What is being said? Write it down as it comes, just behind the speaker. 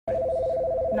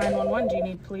911, do you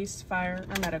need police, fire,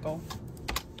 or medical?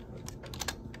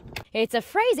 It's a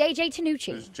phrase AJ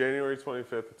Tanucci. It's January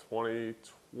 25th,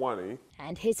 2020.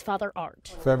 And his father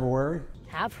Art February.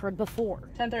 have heard before.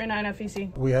 1039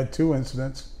 FEC. We had 2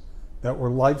 incidents that were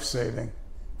life-saving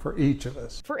for each of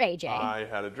us. For AJ. I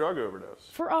had a drug overdose.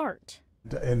 For Art.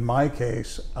 In my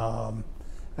case,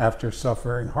 after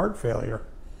suffering heart failure,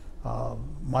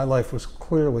 my life was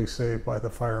clearly saved by the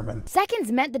firemen.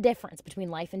 Seconds meant the difference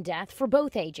between life and death for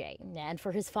both AJ and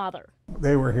for his father.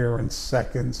 They were here in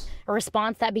seconds. A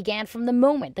response that began from the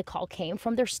moment the call came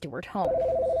from their Stewart home.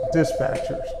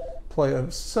 Dispatchers play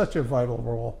such a vital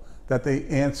role that they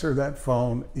answer that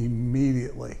phone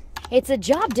immediately. It's a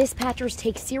job dispatchers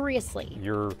take seriously.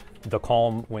 You're the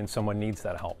call when someone needs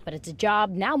that help. But it's a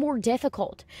job now more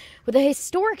difficult, with a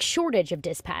historic shortage of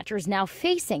dispatchers now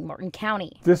facing Martin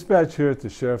County. Dispatch here at the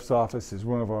Sheriff's Office is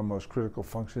one of our most critical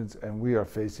functions, and we are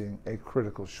facing a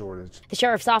critical shortage. The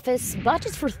Sheriff's Office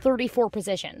budgets for 34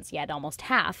 positions, yet almost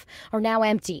half are now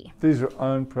empty. These are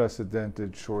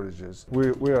unprecedented shortages.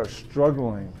 We are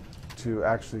struggling to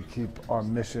actually keep our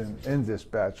mission in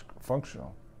dispatch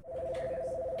functional.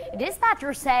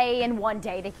 Dispatchers say in one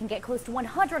day they can get close to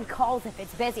 100 calls if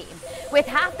it's busy. With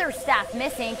half their staff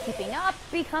missing, keeping up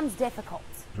becomes difficult.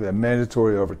 We have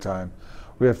mandatory overtime.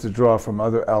 We have to draw from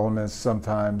other elements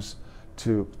sometimes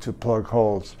to plug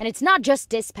holes. And it's not just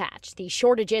dispatch. These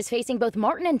shortages facing both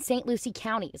Martin and St. Lucie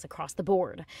counties across the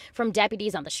board, from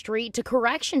deputies on the street to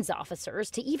corrections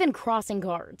officers to even crossing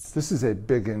guards. This is a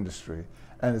big industry,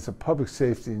 and it's a public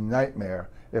safety nightmare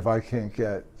if I can't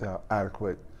get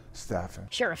adequate staffing.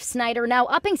 Sheriff Snyder now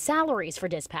upping salaries for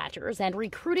dispatchers and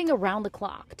recruiting around the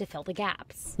clock to fill the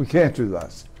gaps. We can't do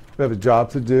less. We have a job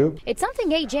to do. It's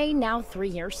something AJ, now 3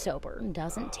 years sober,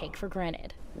 doesn't take for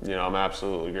granted. You know, I'm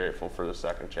absolutely grateful for the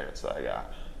second chance that I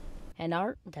got. And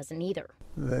Art doesn't either.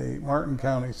 The Martin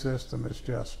County system is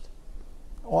just,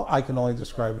 I can only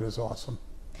describe it as awesome.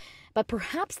 But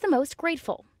perhaps the most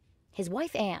grateful, his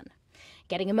wife Ann,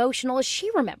 getting emotional as she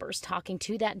remembers talking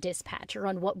to that dispatcher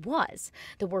on what was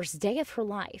the worst day of her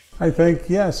life. I think,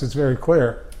 yes, it's very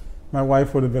clear. My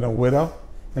wife would have been a widow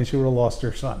and she would have lost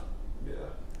her son. Yeah.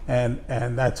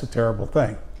 And that's a terrible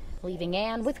thing. Leaving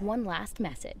Ann with one last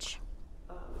message.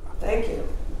 Thank you.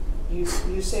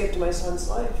 You saved my son's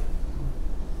life.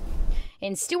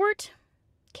 In Stewart,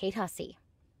 Kate Hussey,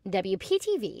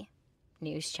 WPTV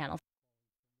News Channel.